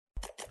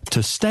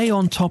To stay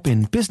on top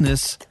in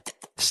business,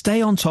 stay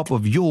on top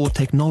of your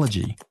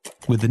technology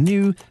with the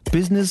new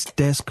Business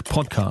Desk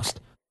podcast,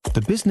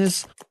 The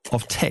Business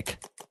of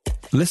Tech.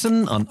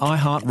 Listen on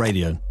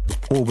iHeartRadio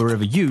or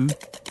wherever you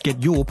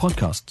get your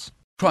podcasts.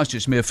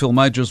 Christchurch Mayor Phil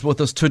Major is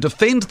with us to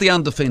defend the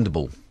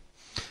undefendable.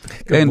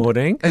 Good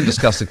morning. And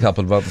discuss a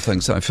couple of other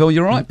things. So, Phil,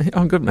 you all right?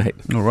 I'm good, mate.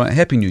 All right.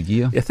 Happy New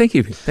Year. Yeah, thank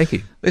you. Thank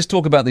you. Let's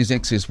talk about these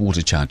excess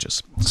water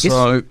charges. Yes.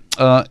 So,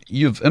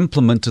 you've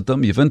implemented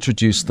them, you've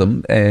introduced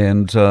them,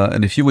 and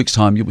in a few weeks'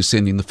 time, you'll be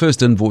sending the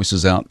first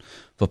invoices out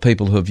for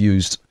people who have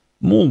used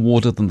more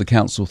water than the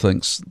council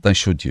thinks they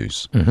should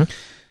use.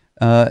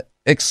 Mm-hmm.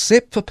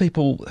 Except for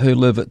people who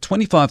live at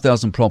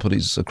 25,000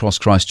 properties across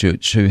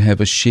Christchurch who have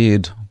a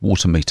shared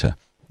water meter.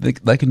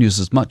 They can use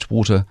as much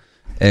water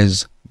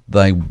as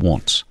they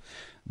want.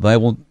 They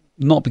will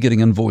not be getting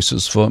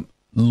invoices for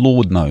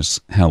Lord knows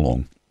how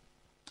long.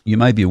 You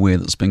may be aware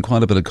that there's been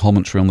quite a bit of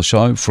commentary on the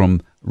show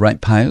from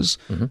ratepayers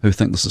who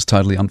think this is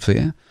totally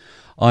unfair.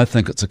 I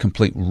think it's a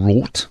complete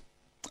rort,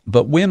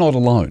 but we're not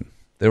alone.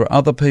 There are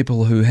other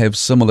people who have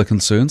similar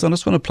concerns. I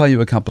just want to play you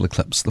a couple of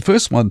clips. The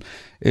first one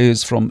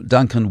is from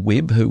Duncan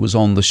Webb, who was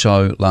on the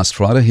show last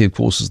Friday. He, of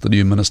course, is the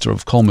new Minister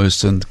of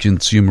Commerce and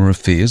Consumer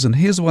Affairs, and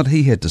here's what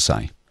he had to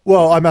say.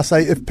 Well, I must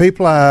say, if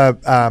people are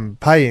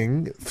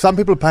paying, some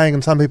people are paying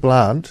and some people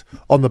aren't,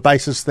 on the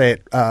basis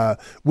that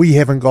we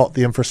haven't got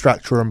the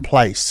infrastructure in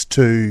place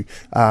to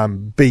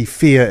be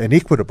fair and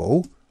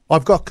equitable,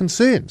 I've got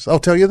concerns. I'll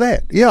tell you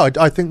that. Yeah,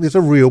 I think there's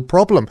a real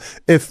problem.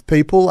 If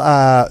people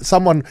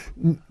someone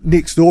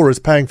next door is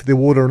paying for their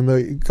water and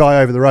the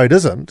guy over the road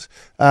isn't,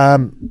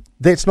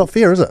 that's not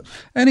fair, is it?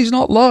 And he's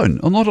not alone.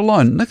 I'm not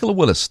alone. Nicola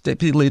Willis,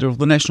 Deputy Leader of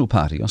the National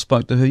Party. I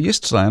spoke to her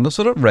yesterday and I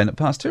sort of ran it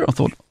past her. I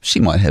thought she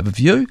might have a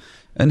view.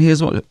 And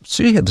here's what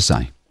she had to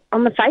say.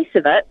 On the face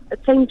of it,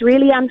 it seems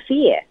really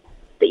unfair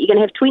that you're going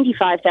to have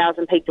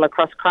 25,000 people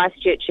across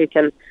Christchurch who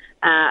can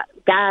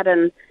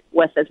garden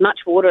with as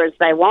much water as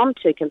they want,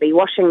 who can be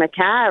washing the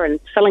car and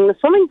filling the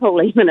swimming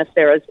pool even if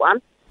there is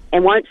one,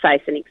 and won't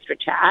face an extra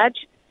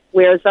charge,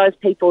 whereas those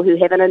people who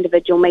have an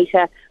individual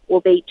meter will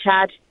be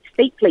charged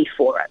steeply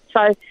for it.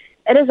 So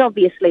it is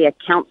obviously a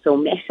council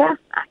matter.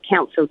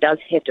 Council does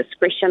have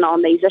discretion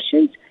on these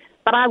issues,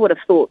 but I would have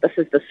thought this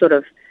is the sort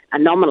of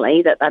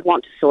anomaly that they'd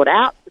want to sort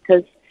out,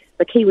 because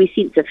the Kiwi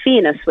sense of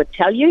fairness would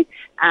tell you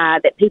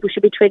that people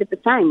should be treated the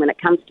same when it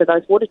comes to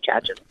those water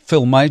charges.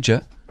 Phil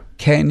Major,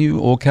 can you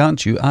or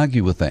can't you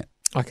argue with that?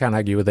 I can't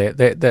argue with that.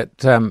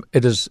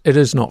 It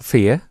is not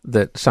fair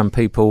that some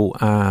people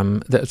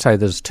that say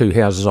there's two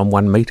houses on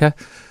 1 metre.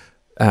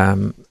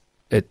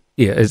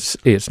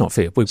 It's not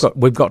fair.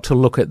 We've got to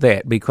look at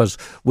that, because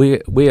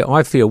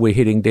I feel we're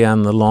heading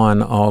down the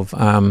line of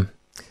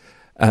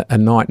a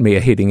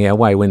nightmare heading our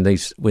way when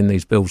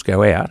these bills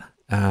go out.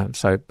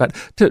 But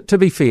to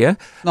be fair,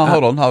 no,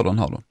 hold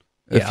on.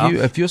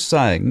 If you're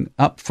saying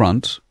up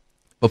front,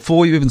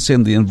 before you even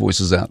send the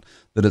invoices out,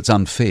 that it's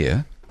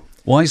unfair,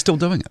 why are you still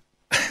doing it?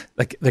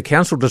 The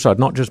council decided,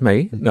 not just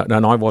me, no,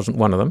 I wasn't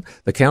one of them.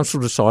 The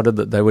council decided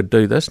that they would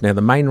do this. Now,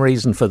 the main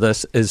reason for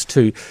this is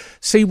to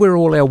see where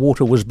all our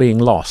water was being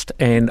lost.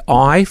 And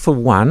I, for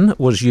one,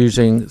 was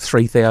using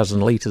 3,000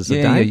 litres a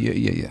day.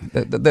 Yeah.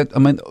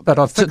 But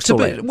I've fixed all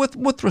that.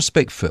 With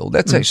respect, Phil,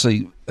 that's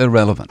actually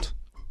irrelevant.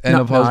 And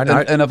if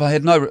I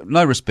had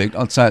no respect,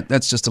 I'd say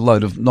that's just a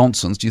load of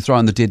nonsense. You're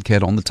throwing the dead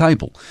cat on the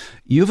table.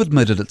 You've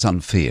admitted it's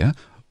unfair.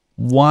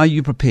 Why are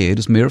you prepared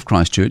as Mayor of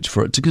Christchurch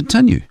for it to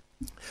continue?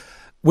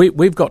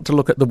 We've got to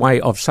look at the way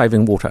of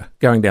saving water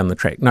going down the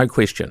track, no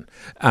question.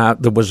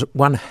 There was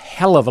one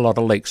hell of a lot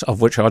of leaks,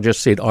 of which I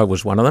just said I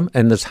was one of them,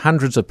 and there's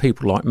hundreds of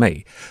people like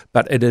me.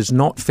 But it is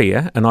not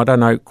fair, and I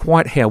don't know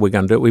quite how we're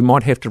going to do it. We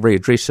might have to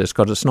readdress this,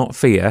 because it's not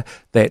fair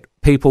that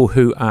people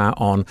who are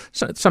on,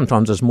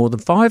 sometimes there's more than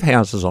 5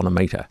 houses on a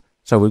metre.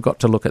 So we've got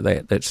to look at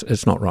that.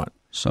 It's not right.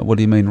 So what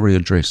do you mean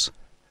readdress?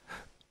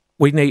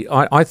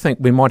 I think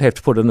we might have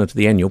to put it into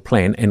the annual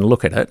plan and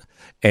look at it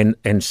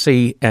and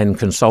see and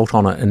consult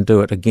on it and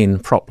do it again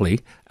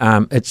properly.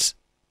 It's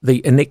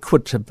the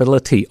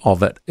inequitability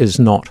of it it's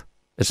not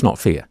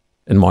fair,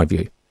 in my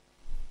view.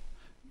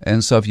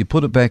 And so if you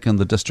put it back in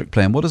the district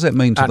plan, what does that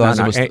mean to those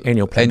of us?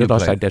 Annual plan. Did I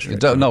say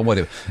district? No,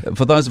 whatever.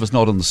 For those of us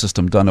not in the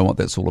system, don't know what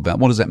that's all about.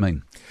 What does that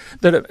mean?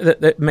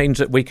 That means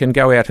that we can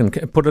go out and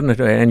put it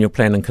into our annual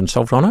plan and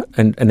consult on it,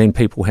 and then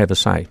people have a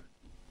say.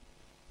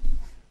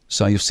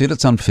 So you've said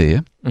it's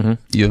unfair. Mm-hmm.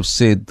 You've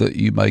said that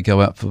you may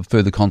go out for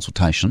further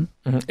consultation.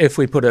 Mm-hmm. If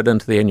we put it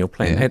into the annual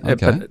plan. Yeah,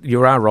 okay. But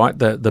you are right.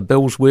 The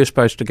bills were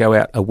supposed to go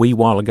out a wee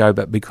while ago,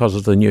 but because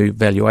of the new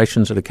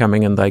valuations that are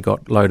coming in, they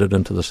got loaded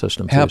into the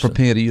system. How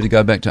prepared are you to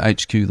go back to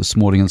HQ this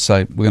morning and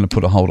say, we're going to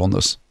put a hold on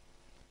this?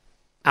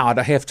 I'd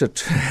have to.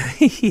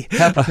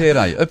 How prepared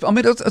are you?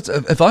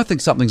 If I think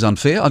something's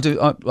unfair, I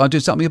do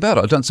something about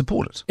it. I don't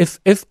support it.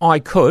 If I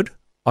could,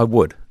 I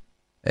would.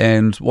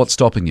 And what's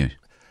stopping you?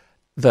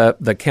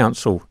 The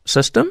council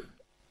system.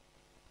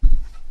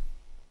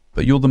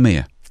 But you're the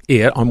mayor.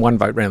 Yeah, I'm one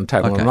vote round the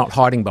table. Okay. I'm not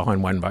hiding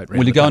behind one vote round.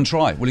 Will you go and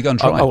try? Will you go and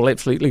try? I will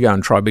absolutely go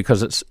and try,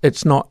 because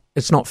it's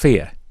not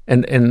fair.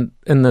 And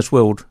in this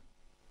world,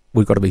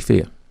 we've got to be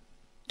fair.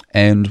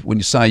 And when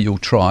you say you'll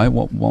try,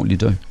 what will you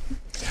do?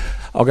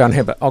 I'll go and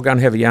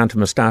have a yarn to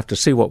my staff to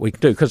see what we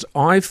can do, because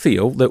I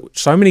feel that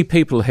so many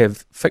people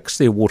have fixed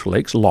their water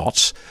leaks,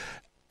 lots,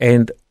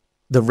 and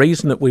the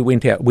reason that we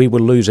went out, we were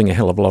losing a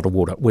hell of a lot of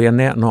water. We are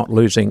now not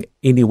losing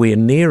anywhere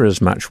near as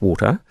much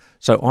water.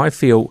 So I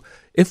feel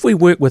if we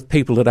work with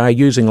people that are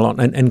using a lot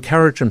and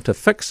encourage them to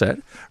fix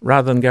it,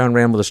 rather than going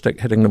around with a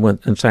stick hitting them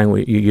and saying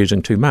you're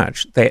using too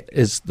much, that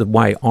is the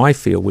way I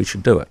feel we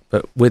should do it.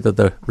 But whether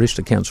the rest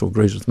of council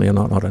agrees with me or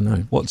not, I don't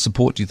know. What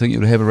support do you think you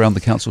would have around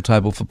the council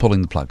table for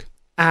pulling the plug?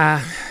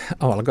 Well,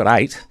 I've got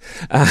 8.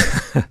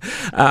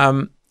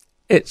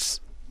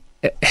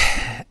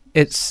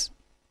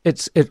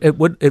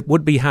 It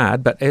would be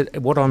hard,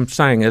 but what I'm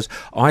saying is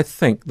I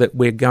think that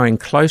we're going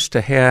close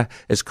to how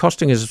it's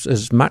costing us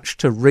as much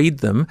to read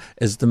them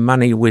as the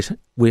money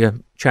we're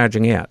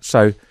charging out.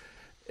 So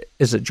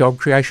is it job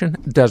creation?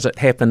 Does it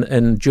happen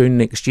in June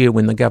next year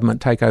when the government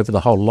take over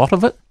the whole lot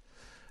of it?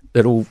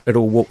 It all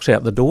walks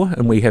out the door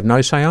and we have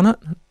no say on it?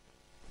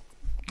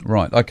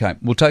 Right, okay.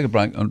 We'll take a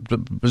break.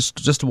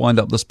 Just to wind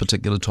up this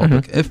particular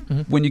topic,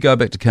 when you go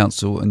back to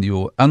council and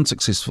you're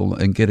unsuccessful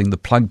in getting the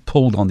plug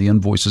pulled on the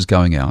invoices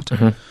going out,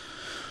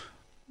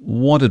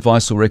 what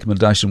advice or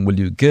recommendation will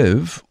you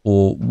give,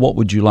 or what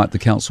would you like the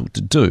council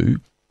to do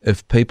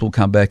if people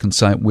come back and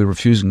say, we're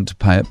refusing to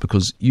pay it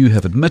because you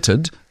have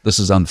admitted this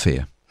is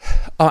unfair?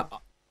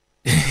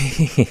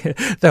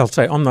 They'll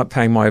say, I'm not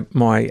paying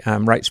my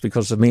rates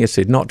because the mayor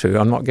said not to.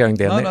 I'm not going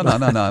down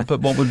that. No.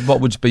 But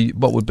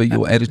what would be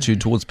your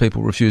attitude towards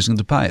people refusing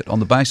to pay it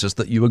on the basis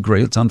that you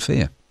agree it's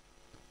unfair?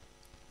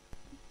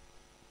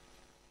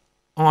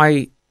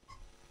 It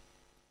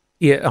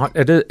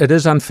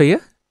is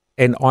unfair,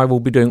 and I will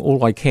be doing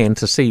all I can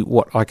to see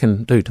what I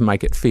can do to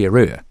make it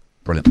fairer.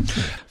 Brilliant.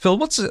 Phil,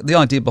 what's the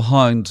idea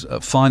behind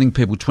fining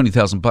people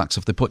 $20,000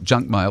 if they put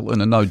junk mail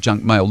in a no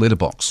junk mail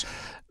letterbox?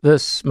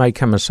 This may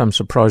come as some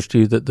surprise to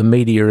you that the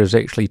media has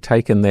actually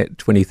taken that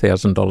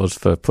 $20,000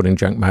 for putting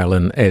junk mail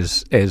in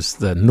as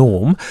the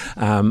norm.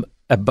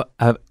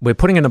 We're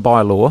putting in a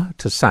bylaw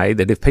to say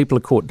that if people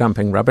are caught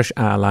dumping rubbish,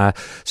 a la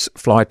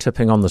fly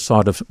tipping on the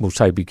side of, we'll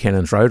say,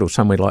 Buchanan's Road or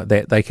somewhere like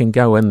that, they can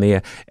go in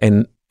there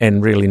and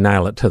really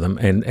nail it to them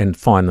and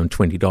fine them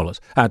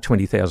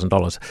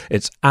 $20,000.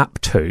 It's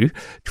up to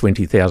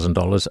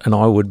 $20,000, and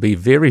I would be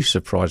very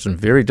surprised and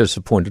very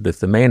disappointed if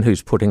the man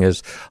who's putting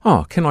his,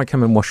 can I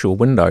come and wash your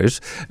windows,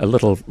 a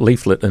little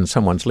leaflet in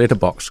someone's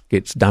letterbox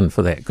gets done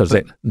for that, because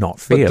that's not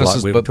fair.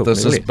 But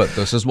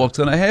this is what's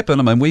going to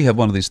happen. I mean, we have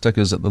one of these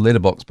stickers at the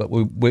letterbox, but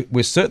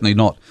we're certainly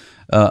not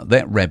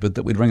that rabid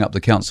that we'd ring up the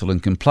council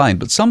and complain.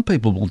 But some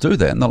people will do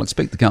that, and they'll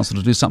expect the council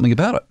to do something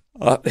about it.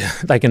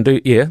 They can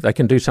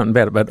do something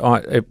about it, but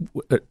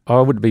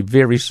I would be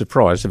very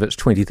surprised if it's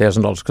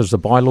 $20,000, because the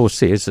bylaw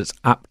says it's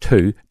up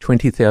to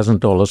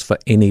 $20,000 for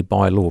any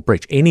bylaw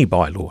breach, any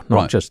bylaw,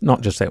 not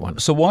just that one.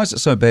 So why is it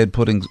so bad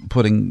putting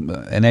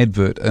an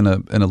advert in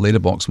a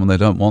letterbox when they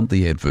don't want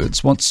the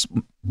adverts? What's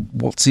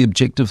the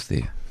objective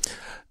there?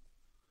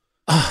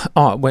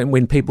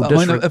 When people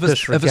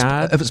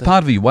disregard... If it's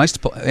part of your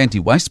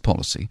anti-waste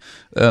policy,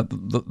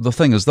 the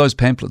thing is, those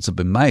pamphlets have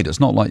been made. It's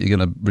not like you're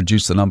going to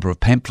reduce the number of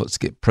pamphlets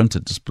that get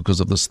printed just because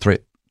of this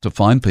threat to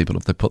fine people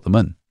if they put them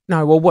in.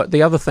 No, well, what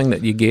the other thing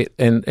that you get,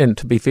 and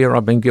to be fair,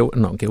 I've been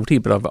not guilty,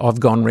 but I've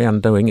gone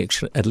around doing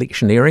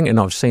electioneering, and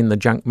I've seen the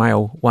junk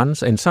mail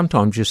ones, and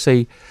sometimes you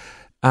see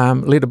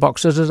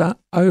letterboxes are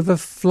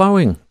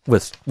overflowing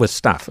with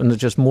stuff, and it's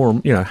just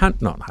more,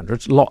 not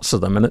hundreds, lots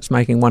of them, and it's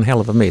making one hell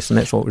of a mess, and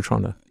that's what we're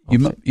trying to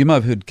offset. You may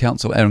have heard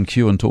Councillor Aaron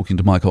Kewen talking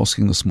to Mike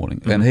Hosking this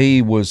morning, and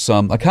he was,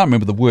 I can't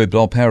remember the word, but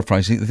I'll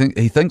paraphrase, he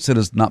thinks it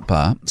is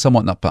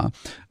somewhat nutbar,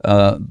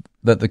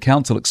 that the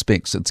council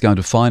expects it's going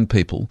to fine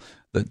people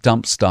that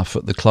dump stuff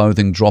at the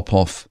clothing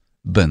drop-off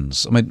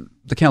bins. I mean,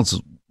 the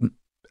council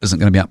isn't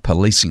going to be out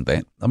policing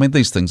that. I mean,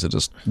 these things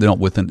they're not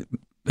worth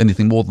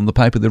anything more than the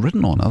paper they're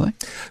written on, are they?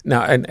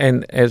 No,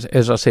 and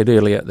as I said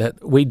earlier,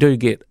 that we do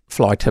get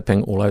fly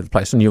tipping all over the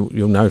place, and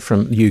you'll know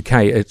from the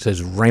UK it's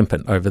as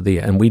rampant over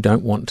there, and we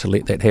don't want to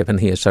let that happen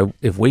here. So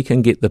if we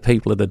can get the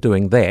people that are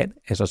doing that,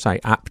 as I say,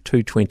 up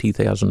to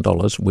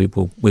 $20,000, we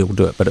will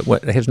do it, but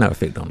it has no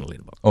effect on the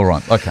letterbox. All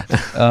right, okay.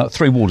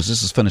 Three Waters,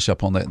 let's just finish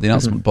up on that. The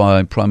announcement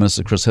by Prime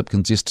Minister Chris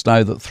Hipkins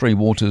yesterday that Three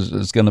Waters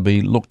is going to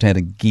be looked at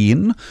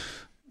again.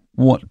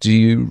 What's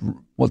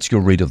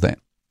your read of that?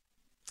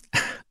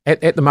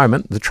 At the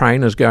moment, the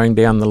train is going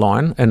down the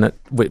line, and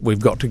we've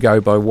got to go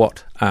by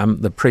what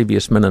the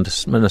previous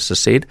minister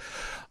said.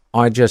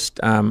 I just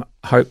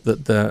hope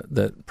that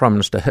the Prime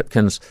Minister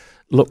Hipkins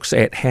looks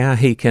at how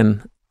he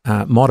can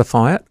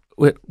modify it.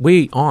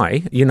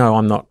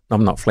 I'm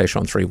not flash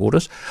on Three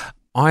Waters.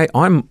 I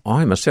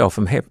myself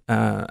am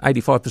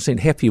 85%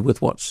 happy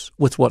with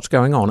what's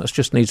going on. It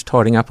just needs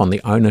tidying up on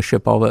the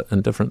ownership of it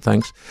and different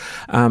things.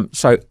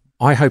 So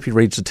I hope he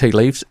reads the tea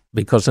leaves,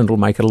 because it'll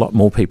make a lot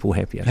more people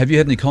happier. Have you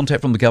had any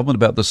contact from the government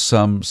about this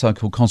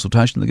so-called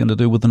consultation they're going to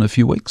do within a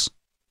few weeks?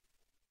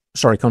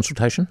 Sorry,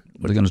 consultation?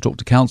 They're going to talk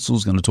to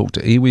councils, going to talk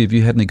to iwi. Have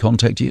you had any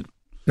contact yet?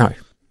 No.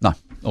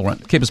 All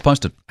right, keep us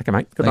posted. Okay,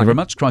 mate. Good Thank you very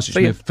much. Christchurch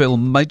See ya. Mayor Phil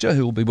Major,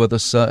 who will be with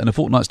us in a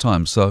fortnight's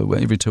time, so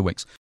every 2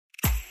 weeks.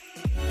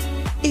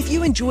 If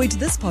you enjoyed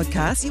this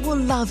podcast, you will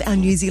love our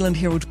New Zealand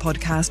Herald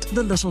podcast,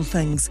 The Little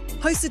Things,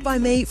 hosted by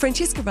me,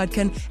 Francesca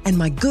Rudkin, and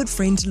my good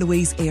friend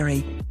Louise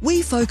Airy.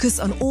 We focus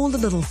on all the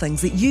little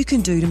things that you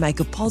can do to make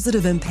a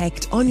positive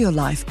impact on your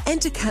life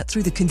and to cut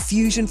through the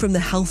confusion from the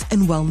health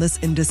and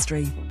wellness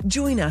industry.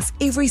 Join us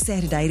every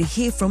Saturday to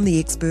hear from the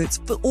experts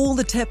for all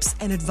the tips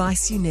and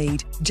advice you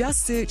need.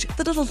 Just search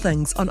The Little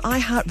Things on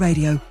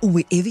iHeartRadio or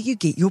wherever you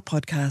get your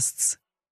podcasts.